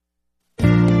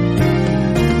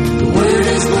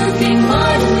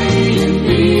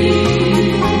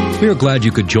glad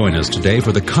you could join us today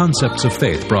for the Concepts of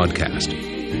Faith broadcast.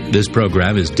 This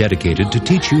program is dedicated to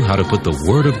teach you how to put the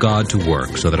Word of God to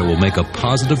work so that it will make a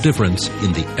positive difference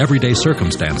in the everyday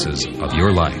circumstances of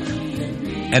your life.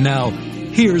 And now,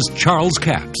 here's Charles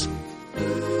Capps.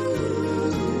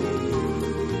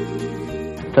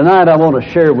 Tonight I want to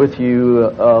share with you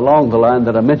along the line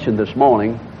that I mentioned this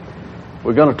morning.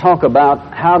 We're going to talk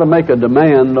about how to make a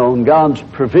demand on God's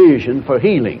provision for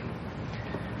healing.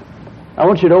 I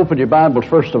want you to open your Bibles,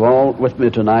 first of all, with me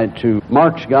tonight to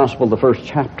Mark's Gospel, the first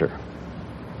chapter.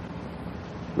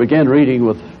 Begin reading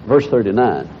with verse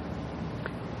 39.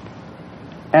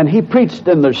 And he preached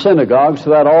in their synagogues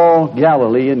throughout all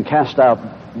Galilee and cast out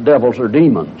devils or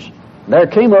demons. There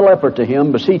came a leper to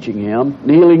him, beseeching him,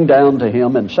 kneeling down to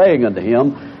him, and saying unto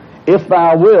him, If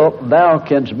thou wilt, thou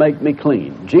canst make me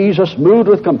clean. Jesus, moved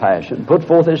with compassion, put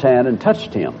forth his hand and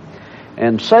touched him,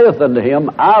 and saith unto him,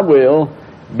 I will,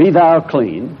 be thou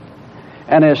clean.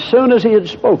 And as soon as he had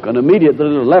spoken, immediately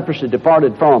the leprosy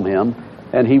departed from him,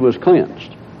 and he was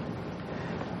cleansed.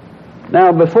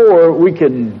 Now, before we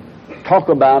can talk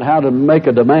about how to make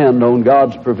a demand on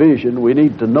God's provision, we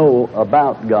need to know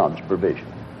about God's provision.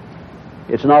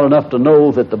 It's not enough to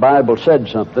know that the Bible said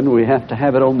something. We have to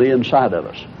have it on the inside of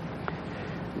us.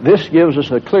 This gives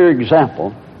us a clear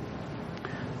example.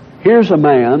 Here's a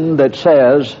man that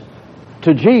says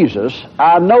to Jesus,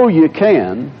 I know you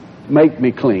can make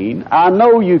me clean. I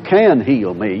know you can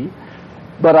heal me,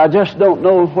 but I just don't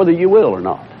know whether you will or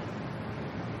not.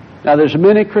 Now, there's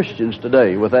many Christians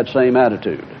today with that same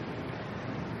attitude.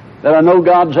 That I know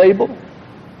God's able.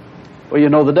 Well, you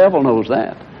know, the devil knows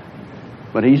that.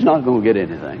 But he's not going to get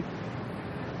anything.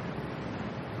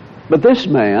 But this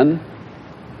man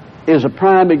is a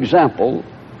prime example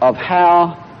of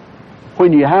how,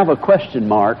 when you have a question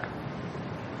mark,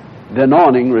 the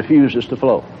anointing refuses to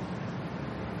flow.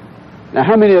 Now,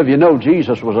 how many of you know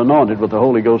Jesus was anointed with the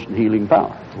Holy Ghost and healing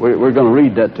power? We're going to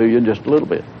read that to you in just a little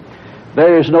bit.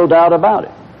 There is no doubt about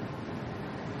it.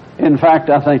 In fact,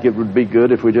 I think it would be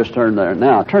good if we just turn there.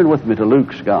 Now, turn with me to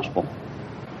Luke's Gospel.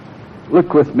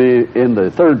 Look with me in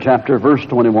the 3rd chapter, verse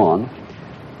 21.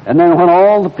 And then when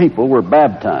all the people were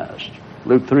baptized,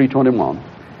 Luke 3:21,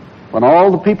 when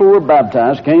all the people were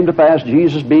baptized, came to pass,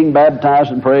 Jesus being baptized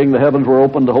and praying, the heavens were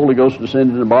opened, the Holy Ghost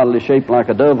descended in a bodily shape like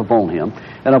a dove upon him.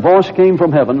 And a voice came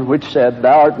from heaven, which said,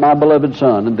 Thou art my beloved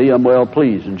Son, and thee am well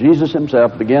pleased. And Jesus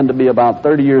himself began to be about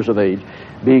 30 years of age,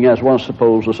 being as was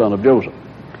supposed the son of Joseph.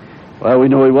 Well, we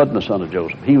know he wasn't the son of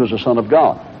Joseph. He was the Son of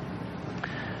God.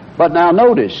 But now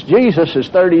notice, Jesus is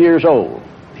 30 years old.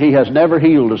 He has never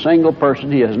healed a single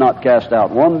person. He has not cast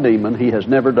out one demon. He has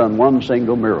never done one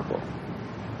single miracle.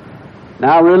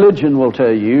 Now, religion will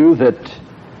tell you that,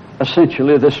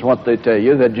 essentially, this is what they tell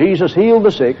you, that Jesus healed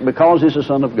the sick because he's the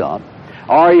Son of God,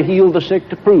 or he healed the sick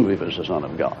to prove he was the Son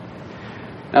of God.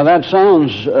 Now, that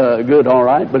sounds good, all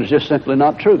right, but it's just simply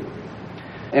not true.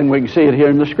 And we can see it here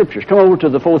in the Scriptures. Come over to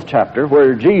the 4th chapter,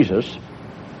 where Jesus,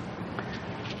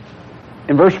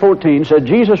 in verse 14, said,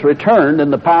 Jesus returned in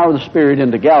the power of the Spirit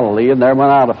into Galilee, and there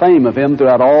went out a fame of him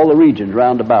throughout all the regions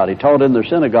round about. He taught in their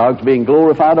synagogues, being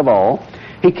glorified of all.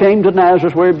 He came to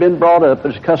Nazareth, where he had been brought up.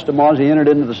 As custom was, he entered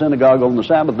into the synagogue on the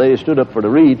Sabbath day. He stood up for to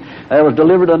read. There was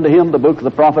delivered unto him the book of the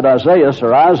prophet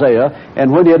Isaiah.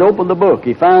 And when he had opened the book,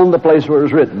 he found the place where it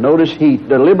was written. Notice he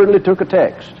deliberately took a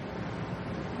text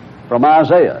from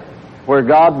Isaiah, where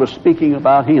God was speaking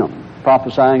about him,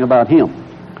 prophesying about him.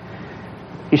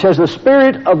 He says, The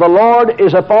Spirit of the Lord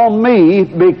is upon me,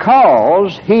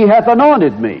 because he hath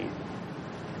anointed me.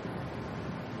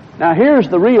 Now, here's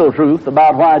the real truth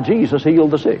about why Jesus healed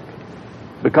the sick.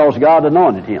 Because God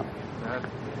anointed him.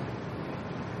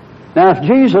 Now, if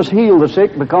Jesus healed the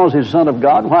sick because he's the Son of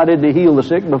God, why didn't he heal the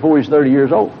sick before he's 30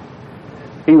 years old?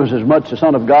 He was as much the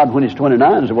Son of God when he's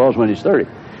 29 as he was when he's 30.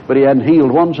 But he hadn't healed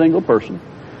one single person.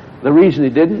 The reason he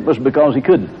didn't was because he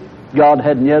couldn't. God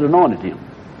hadn't yet anointed him.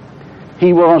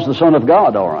 He was the Son of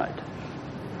God, all right.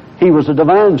 He was the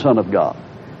divine Son of God.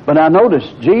 But now notice,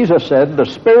 Jesus said, the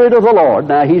Spirit of the Lord,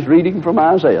 now he's reading from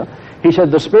Isaiah, he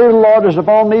said, the Spirit of the Lord is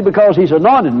upon me because he's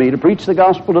anointed me to preach the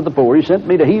gospel to the poor. He sent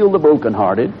me to heal the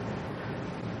brokenhearted,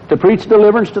 to preach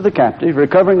deliverance to the captive,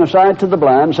 recovering of sight to the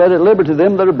blind, set at liberty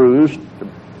them that are bruised,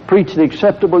 preach the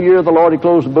acceptable year of the Lord. He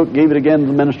closed the book, gave it again to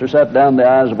the minister, sat down. The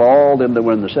eyes of all them that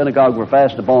were in the synagogue were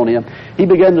fastened upon him. He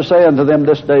began to say unto them,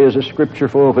 This day is the scripture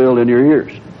fulfilled in your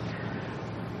ears.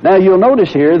 Now you'll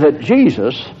notice here that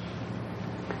Jesus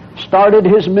started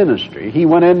his ministry. He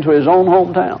went into his own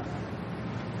hometown.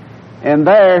 And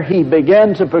there he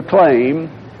began to proclaim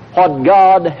what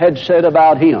God had said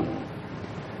about him.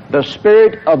 The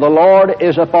Spirit of the Lord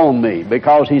is upon me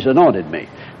because he's anointed me.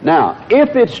 Now,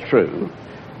 if it's true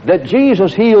that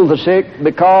Jesus healed the sick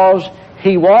because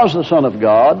He was the Son of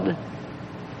God,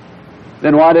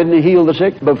 then why didn't He heal the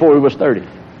sick before He was 30?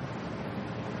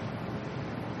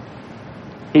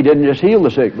 He didn't just heal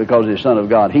the sick because He's Son of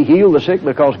God. He healed the sick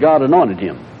because God anointed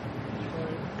Him.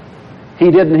 He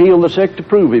didn't heal the sick to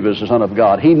prove He was the Son of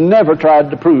God. He never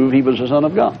tried to prove He was the Son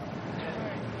of God.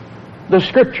 The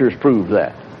Scriptures prove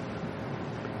that.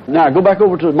 Now, go back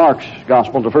over to Mark's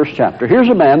Gospel, the first chapter. Here's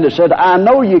a man that said, I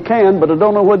know you can, but I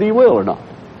don't know whether you will or not.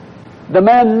 The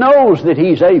man knows that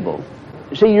he's able.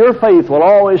 You see, your faith will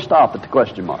always stop at the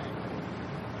question mark.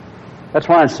 That's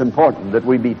why it's important that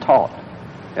we be taught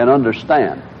and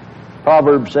understand.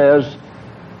 Proverbs says,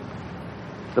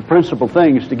 the principal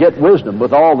thing is to get wisdom.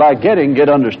 With all thy getting, get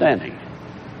understanding.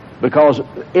 Because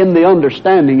in the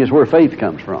understanding is where faith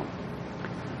comes from.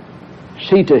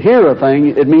 See, to hear a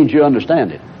thing, it means you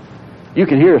understand it. You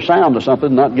can hear a sound of something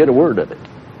and not get a word of it.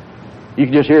 You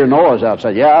can just hear a noise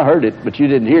outside. Yeah, I heard it, but you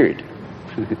didn't hear it.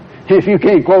 If you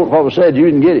can't quote what was said, you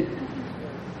didn't get it.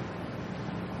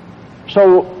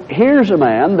 So here's a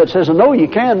man that says, I know you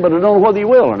can, but I don't know whether you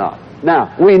will or not.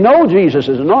 Now, we know Jesus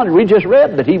is anointed. We just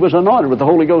read that He was anointed with the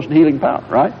Holy Ghost and healing power,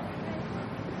 right?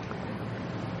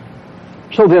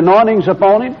 So the anointing's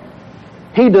upon Him.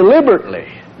 He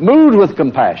deliberately, moved with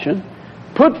compassion,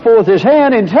 put forth His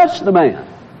hand and touched the man.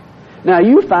 Now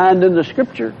you find in the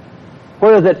Scripture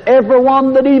where that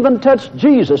everyone that even touched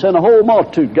Jesus and a whole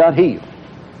multitude got healed.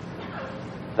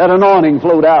 That anointing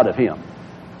flowed out of Him.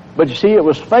 But you see, it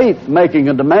was faith making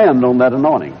a demand on that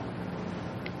anointing.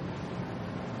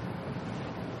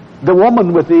 The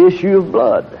woman with the issue of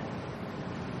blood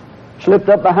slipped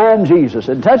up behind Jesus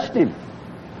and touched Him.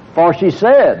 For she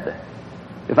said,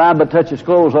 if I but touch His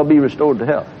clothes, I'll be restored to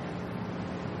health.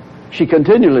 She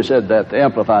continually said that, the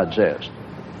Amplified says.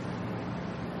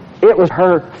 It was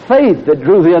her faith that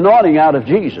drew the anointing out of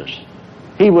Jesus.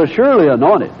 He was surely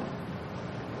anointed.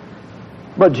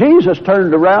 But Jesus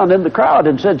turned around in the crowd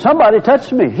and said, somebody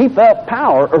touched me. He felt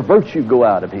power or virtue go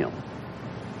out of him.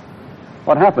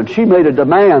 What happened? She made a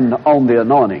demand on the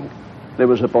anointing that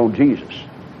was upon Jesus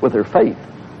with her faith.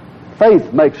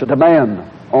 Faith makes a demand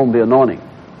on the anointing.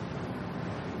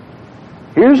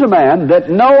 Here's a man that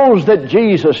knows that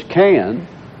Jesus can.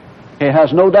 He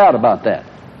has no doubt about that.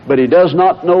 But he does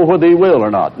not know whether he will or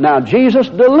not. Now, Jesus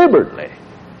deliberately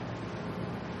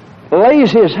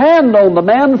lays His hand on the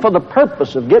man for the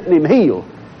purpose of getting him healed,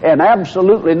 and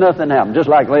absolutely nothing happened, just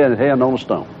like laying His hand on a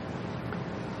stone.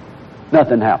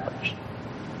 Nothing happens.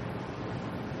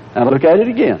 Now look at it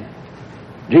again.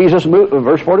 Jesus,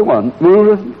 verse 41, moved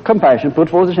with compassion, put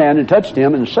forth His hand and touched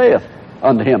him and saith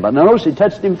unto him. But notice He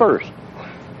touched him first.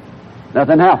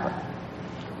 Nothing happened.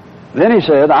 Then He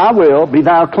said, I will, be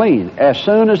thou clean, as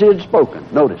soon as He had spoken.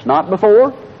 Notice, not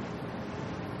before,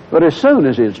 but as soon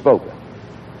as He had spoken.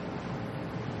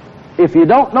 If you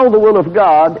don't know the will of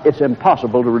God, it's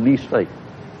impossible to release faith.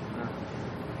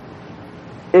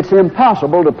 It's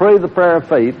impossible to pray the prayer of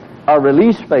faith or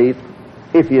release faith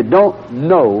if you don't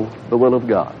know the will of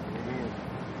God.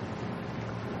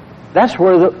 That's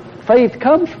where the faith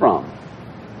comes from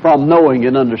knowing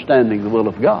and understanding the will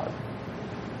of God.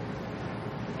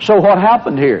 So what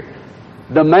happened here?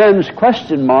 The man's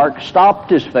question mark stopped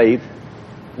his faith,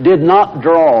 did not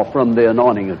draw from the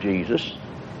anointing of Jesus.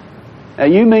 Now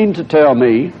you mean to tell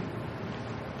me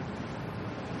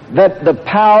that the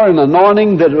power and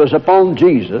anointing that was upon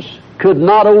Jesus could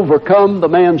not overcome the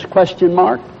man's question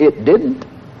mark? It didn't.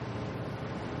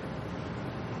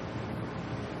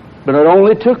 But it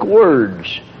only took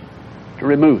words to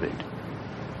remove it.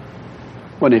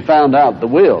 When he found out the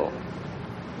will.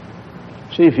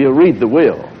 See, if you read the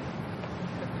will.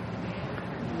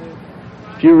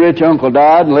 If your rich uncle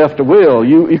died and left a will,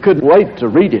 you couldn't wait to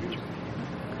read it.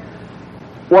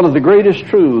 One of the greatest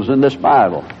truths in this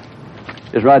Bible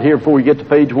is right here before you get to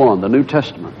page 1, the New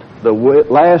Testament. The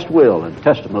last will and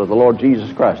testament of the Lord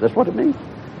Jesus Christ. That's what it means.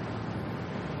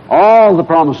 All the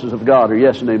promises of God are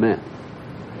yes and amen.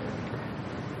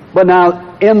 But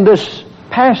now, in this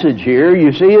passage here,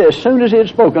 you see, as soon as He had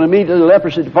spoken, immediately the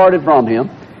leprosy departed from him,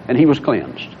 and he was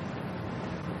cleansed.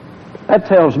 That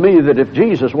tells me that if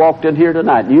Jesus walked in here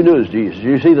tonight, and you knew it was Jesus,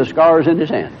 you see the scars in His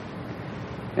hand,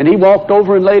 and He walked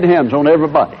over and laid hands on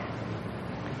everybody.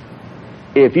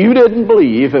 If you didn't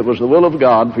believe it was the will of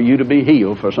God for you to be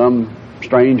healed for some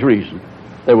strange reason,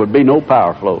 there would be no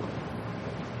power flow.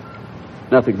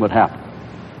 Nothing would happen.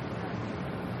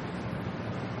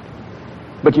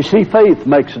 But you see, faith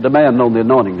makes a demand on the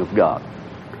anointing of God.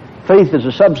 Faith is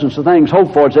the substance of things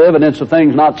hoped for. It's the evidence of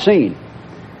things not seen.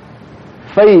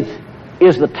 Faith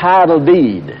is the title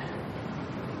deed.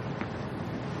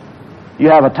 You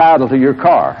have a title to your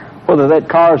car. Whether that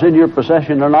car is in your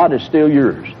possession or not, it's still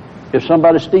yours. If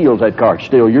somebody steals that car, it's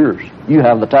still yours. You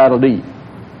have the title deed.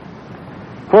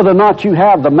 Whether or not you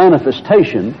have the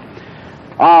manifestation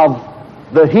of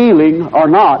the healing or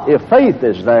not, if faith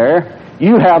is there,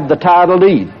 you have the title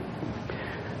deed.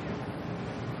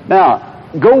 Now,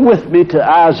 go with me to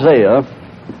Isaiah.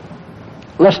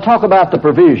 Let's talk about the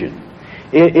provision.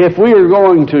 If we are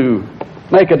going to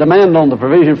make a demand on the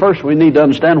provision, first we need to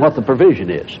understand what the provision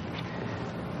is.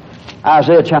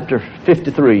 Isaiah chapter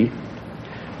 53,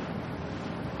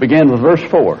 begin with verse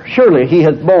 4. Surely he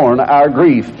hath borne our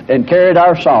grief and carried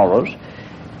our sorrows,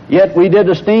 yet we did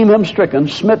esteem him stricken,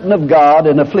 smitten of God,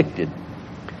 and afflicted.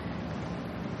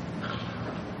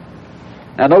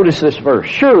 Now notice this verse.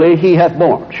 Surely he hath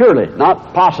borne. Surely,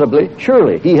 not possibly.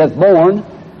 Surely he hath borne.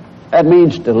 That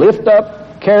means to lift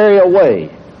up, carry away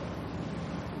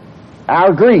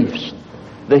our griefs.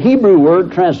 The Hebrew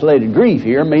word translated grief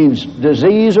here means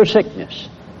disease or sickness.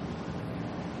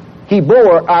 He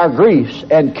bore our griefs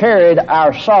and carried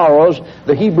our sorrows.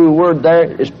 The Hebrew word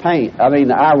there is pain.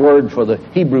 Our word for the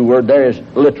Hebrew word there is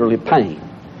literally pain.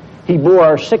 He bore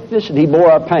our sickness and he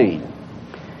bore our pain.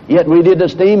 Yet we did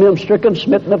esteem him stricken,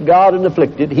 smitten of God, and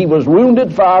afflicted. He was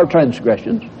wounded for our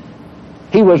transgressions.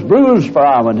 He was bruised for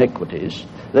our iniquities.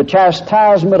 The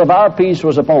chastisement of our peace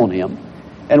was upon him,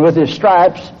 and with his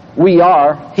stripes we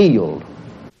are healed.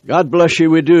 God bless you.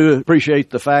 We do appreciate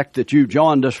the fact that you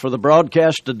joined us for the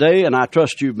broadcast today, and I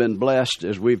trust you've been blessed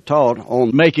as we've taught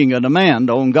on making a demand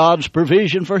on God's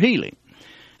provision for healing.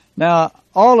 Now,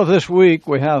 all of this week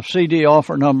we have CD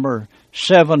offer number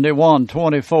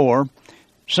 7124,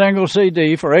 single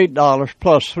CD for $8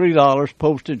 plus $3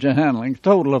 postage and handling,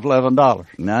 total of $11.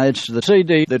 Now, it's the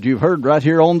CD that you've heard right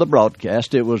here on the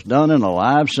broadcast. It was done in a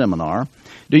live seminar.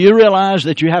 Do you realize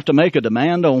that you have to make a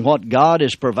demand on what God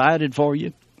has provided for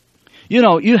you? You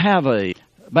know, you have a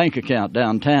bank account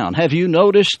downtown. Have you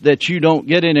noticed that you don't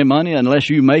get any money unless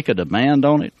you make a demand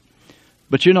on it?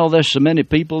 But you know, there's so many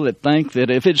people that think that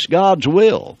if it's God's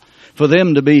will for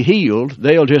them to be healed,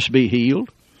 they'll just be healed.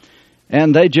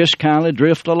 And they just kind of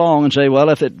drift along and say, well,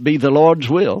 if it be the Lord's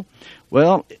will.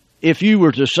 Well, if you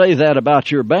were to say that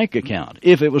about your bank account,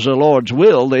 if it was the Lord's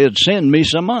will, they'd send me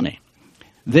some money.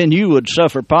 Then you would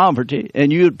suffer poverty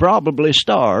and you'd probably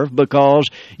starve, because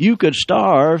you could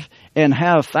starve and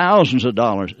have thousands of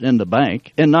dollars in the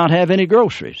bank and not have any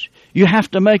groceries. You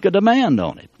have to make a demand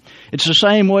on it. It's the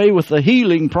same way with the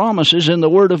healing promises in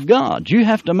the Word of God. You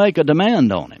have to make a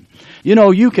demand on it. You know,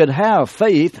 you could have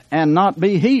faith and not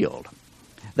be healed.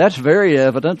 That's very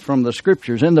evident from the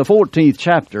Scriptures. In the 14th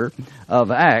chapter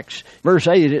of Acts, verse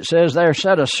 8, it says, there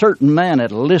sat a certain man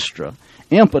at Lystra,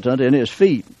 impotent in his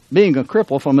feet, being a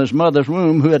cripple from his mother's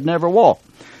womb, who had never walked.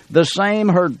 The same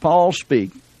heard Paul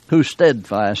speak, who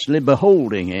steadfastly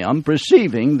beholding him,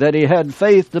 perceiving that he had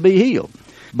faith to be healed.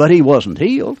 But he wasn't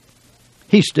healed.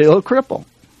 He's still a cripple.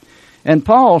 And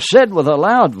Paul said with a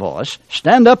loud voice,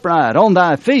 stand upright on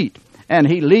thy feet. And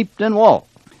he leaped and walked.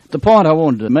 The point I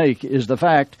wanted to make is the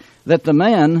fact that the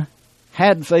man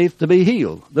had faith to be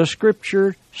healed. The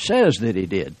Scripture says that he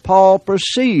did. Paul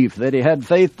perceived that he had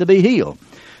faith to be healed.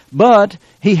 But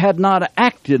he had not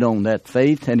acted on that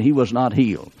faith, and he was not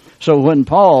healed. So when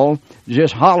Paul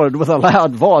just hollered with a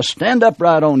loud voice, stand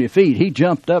upright on your feet, he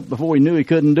jumped up before he knew he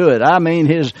couldn't do it. I mean,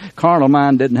 his carnal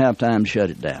mind didn't have time to shut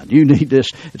it down. You need this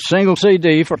single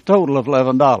CD for a total of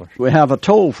 $11. We have a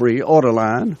toll-free order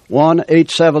line,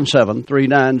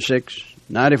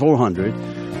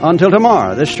 1-877-396-9400. Until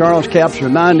tomorrow, this Charles Capps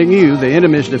reminding you the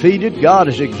enemy is defeated, God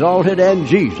is exalted, and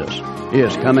Jesus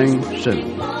is coming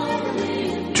soon.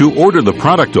 To order the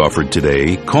product offered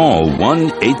today, call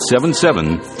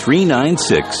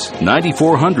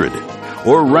 1-877-396-9400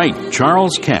 or write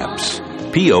Charles Capps,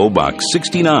 P.O. Box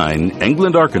 69,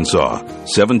 England, Arkansas,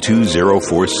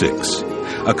 72046.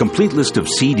 A complete list of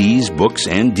CDs, books,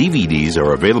 and DVDs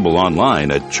are available online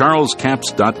at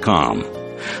charlescapps.com.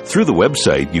 Through the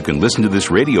website, you can listen to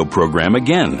this radio program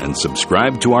again and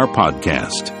subscribe to our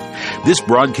podcast. This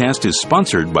broadcast is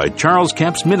sponsored by Charles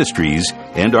Capps Ministries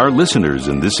and our listeners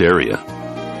in this area.